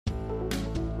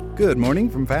Good morning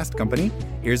from Fast Company.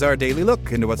 Here's our daily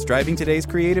look into what's driving today's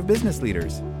creative business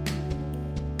leaders.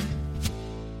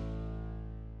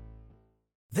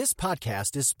 This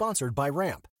podcast is sponsored by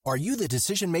Ramp. Are you the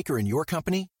decision maker in your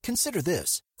company? Consider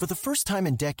this. For the first time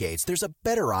in decades, there's a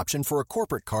better option for a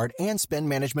corporate card and spend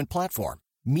management platform.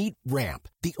 Meet Ramp,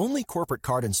 the only corporate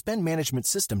card and spend management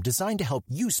system designed to help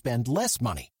you spend less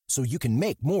money so you can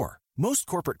make more. Most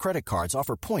corporate credit cards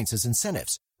offer points as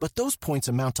incentives, but those points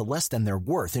amount to less than their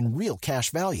worth in real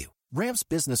cash value. Ramp's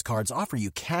business cards offer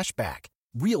you cash back,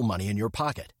 real money in your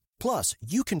pocket. Plus,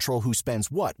 you control who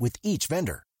spends what with each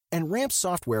vendor. And Ramp's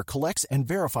software collects and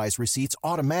verifies receipts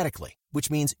automatically,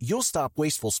 which means you'll stop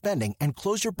wasteful spending and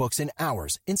close your books in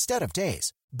hours instead of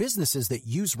days. Businesses that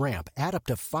use Ramp add up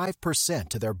to 5%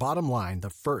 to their bottom line the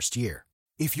first year.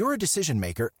 If you're a decision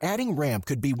maker, adding Ramp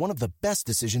could be one of the best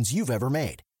decisions you've ever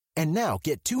made. And now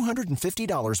get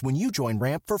 $250 when you join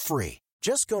Ramp for free.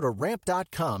 Just go to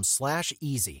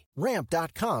ramp.com/easy.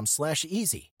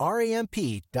 Ramp.com/easy.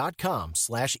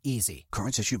 RAMP.com/easy.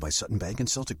 Cards issued by Sutton Bank and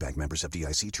Celtic Bank, members of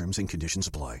FDIC. Terms and conditions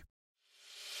apply.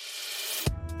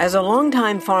 As a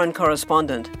longtime foreign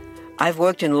correspondent, I've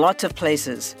worked in lots of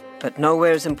places, but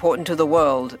nowhere as important to the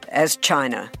world as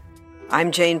China.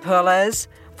 I'm Jane Perlez,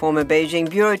 former Beijing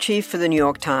bureau chief for the New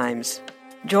York Times.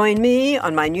 Join me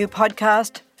on my new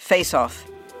podcast, Face Off,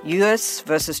 U.S.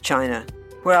 versus China,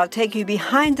 where I'll take you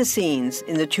behind the scenes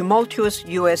in the tumultuous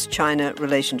U.S.-China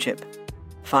relationship.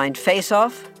 Find Face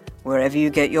Off wherever you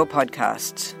get your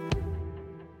podcasts.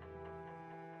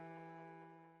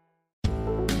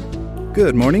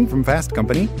 Good morning from Fast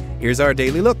Company. Here's our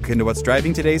daily look into what's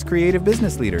driving today's creative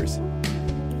business leaders.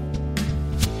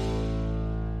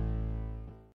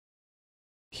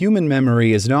 Human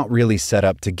memory is not really set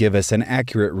up to give us an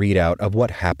accurate readout of what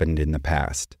happened in the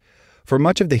past. For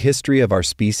much of the history of our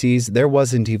species, there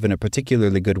wasn't even a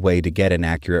particularly good way to get an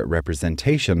accurate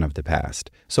representation of the past,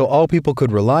 so all people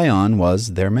could rely on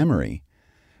was their memory.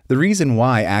 The reason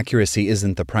why accuracy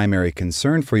isn't the primary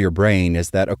concern for your brain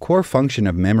is that a core function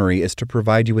of memory is to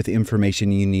provide you with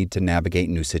information you need to navigate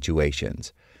new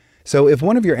situations. So if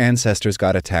one of your ancestors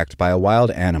got attacked by a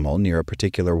wild animal near a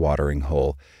particular watering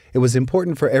hole, it was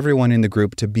important for everyone in the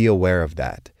group to be aware of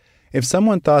that. If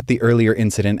someone thought the earlier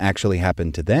incident actually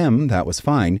happened to them, that was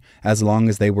fine, as long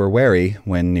as they were wary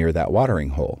when near that watering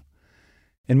hole.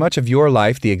 In much of your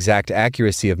life, the exact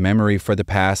accuracy of memory for the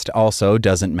past also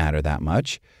doesn't matter that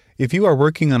much. If you are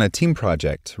working on a team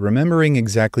project, remembering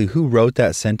exactly who wrote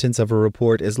that sentence of a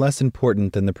report is less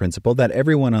important than the principle that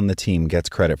everyone on the team gets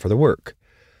credit for the work.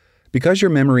 Because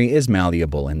your memory is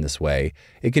malleable in this way,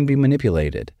 it can be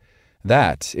manipulated.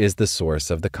 That is the source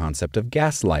of the concept of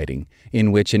gaslighting,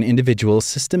 in which an individual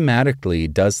systematically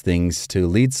does things to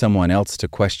lead someone else to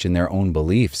question their own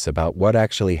beliefs about what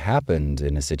actually happened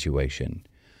in a situation.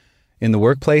 In the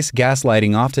workplace,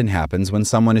 gaslighting often happens when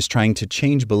someone is trying to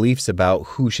change beliefs about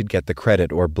who should get the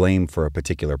credit or blame for a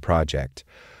particular project.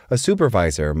 A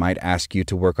supervisor might ask you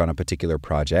to work on a particular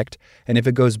project, and if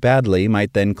it goes badly,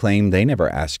 might then claim they never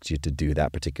asked you to do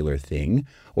that particular thing,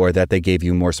 or that they gave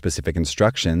you more specific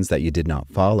instructions that you did not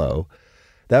follow.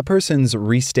 That person's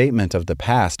restatement of the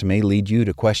past may lead you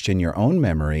to question your own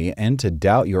memory and to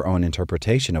doubt your own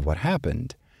interpretation of what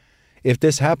happened. If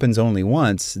this happens only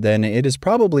once, then it is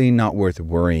probably not worth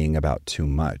worrying about too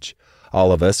much.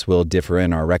 All of us will differ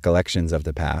in our recollections of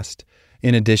the past.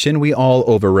 In addition, we all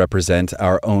overrepresent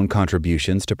our own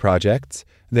contributions to projects.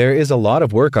 There is a lot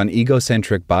of work on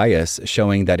egocentric bias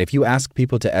showing that if you ask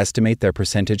people to estimate their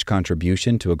percentage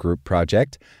contribution to a group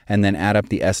project and then add up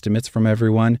the estimates from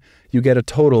everyone, you get a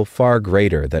total far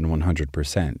greater than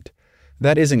 100%.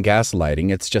 That isn't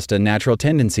gaslighting, it's just a natural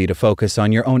tendency to focus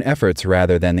on your own efforts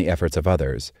rather than the efforts of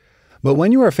others. But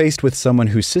when you are faced with someone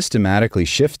who systematically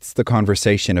shifts the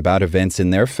conversation about events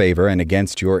in their favor and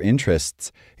against your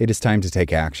interests, it is time to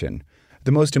take action.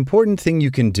 The most important thing you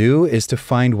can do is to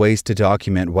find ways to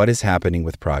document what is happening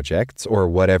with projects or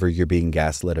whatever you're being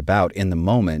gaslit about in the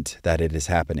moment that it is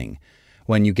happening.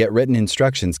 When you get written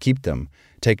instructions, keep them.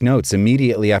 Take notes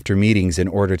immediately after meetings in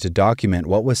order to document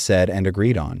what was said and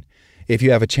agreed on. If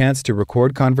you have a chance to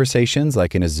record conversations,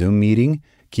 like in a Zoom meeting,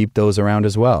 keep those around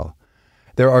as well.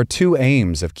 There are two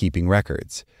aims of keeping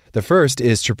records. The first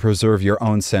is to preserve your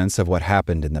own sense of what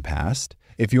happened in the past.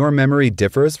 If your memory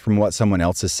differs from what someone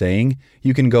else is saying,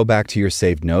 you can go back to your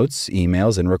saved notes,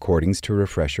 emails, and recordings to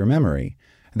refresh your memory.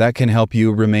 That can help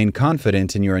you remain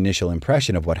confident in your initial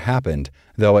impression of what happened,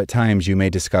 though at times you may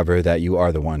discover that you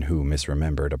are the one who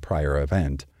misremembered a prior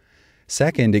event.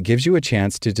 Second, it gives you a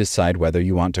chance to decide whether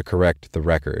you want to correct the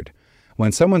record.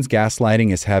 When someone's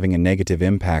gaslighting is having a negative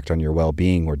impact on your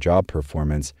well-being or job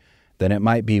performance, then it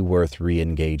might be worth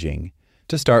re-engaging.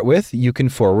 To start with, you can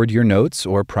forward your notes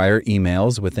or prior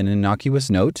emails with an innocuous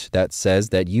note that says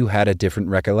that you had a different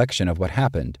recollection of what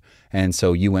happened, and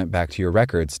so you went back to your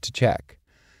records to check.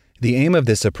 The aim of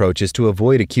this approach is to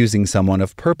avoid accusing someone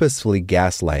of purposefully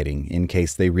gaslighting in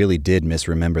case they really did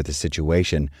misremember the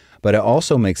situation, but it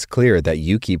also makes clear that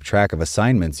you keep track of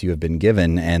assignments you have been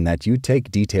given and that you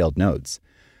take detailed notes.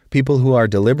 People who are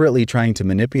deliberately trying to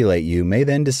manipulate you may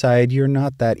then decide you're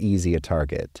not that easy a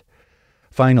target.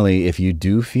 Finally, if you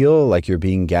do feel like you're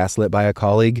being gaslit by a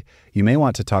colleague, you may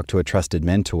want to talk to a trusted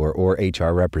mentor or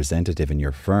HR representative in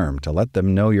your firm to let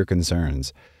them know your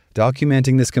concerns.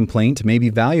 Documenting this complaint may be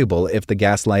valuable if the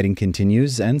gaslighting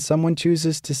continues and someone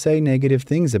chooses to say negative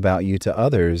things about you to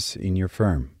others in your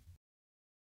firm.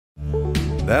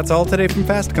 That's all today from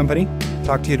Fast Company.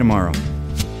 Talk to you tomorrow.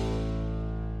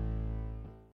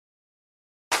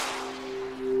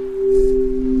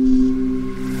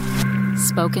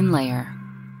 Spoken Layer.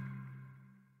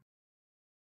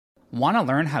 Want to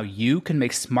learn how you can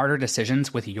make smarter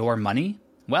decisions with your money?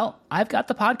 Well, I've got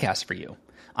the podcast for you.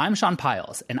 I'm Sean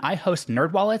Piles, and I host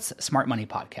NerdWallet's Smart Money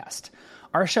Podcast.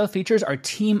 Our show features our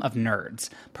team of nerds,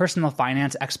 personal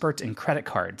finance experts in credit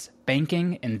cards,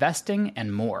 banking, investing,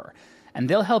 and more. And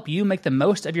they'll help you make the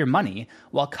most of your money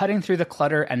while cutting through the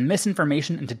clutter and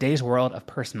misinformation in today's world of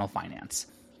personal finance.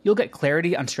 You'll get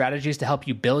clarity on strategies to help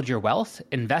you build your wealth,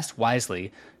 invest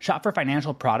wisely, shop for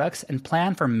financial products, and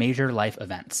plan for major life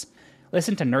events.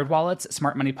 Listen to NerdWallet's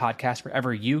Smart Money Podcast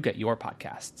wherever you get your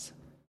podcasts.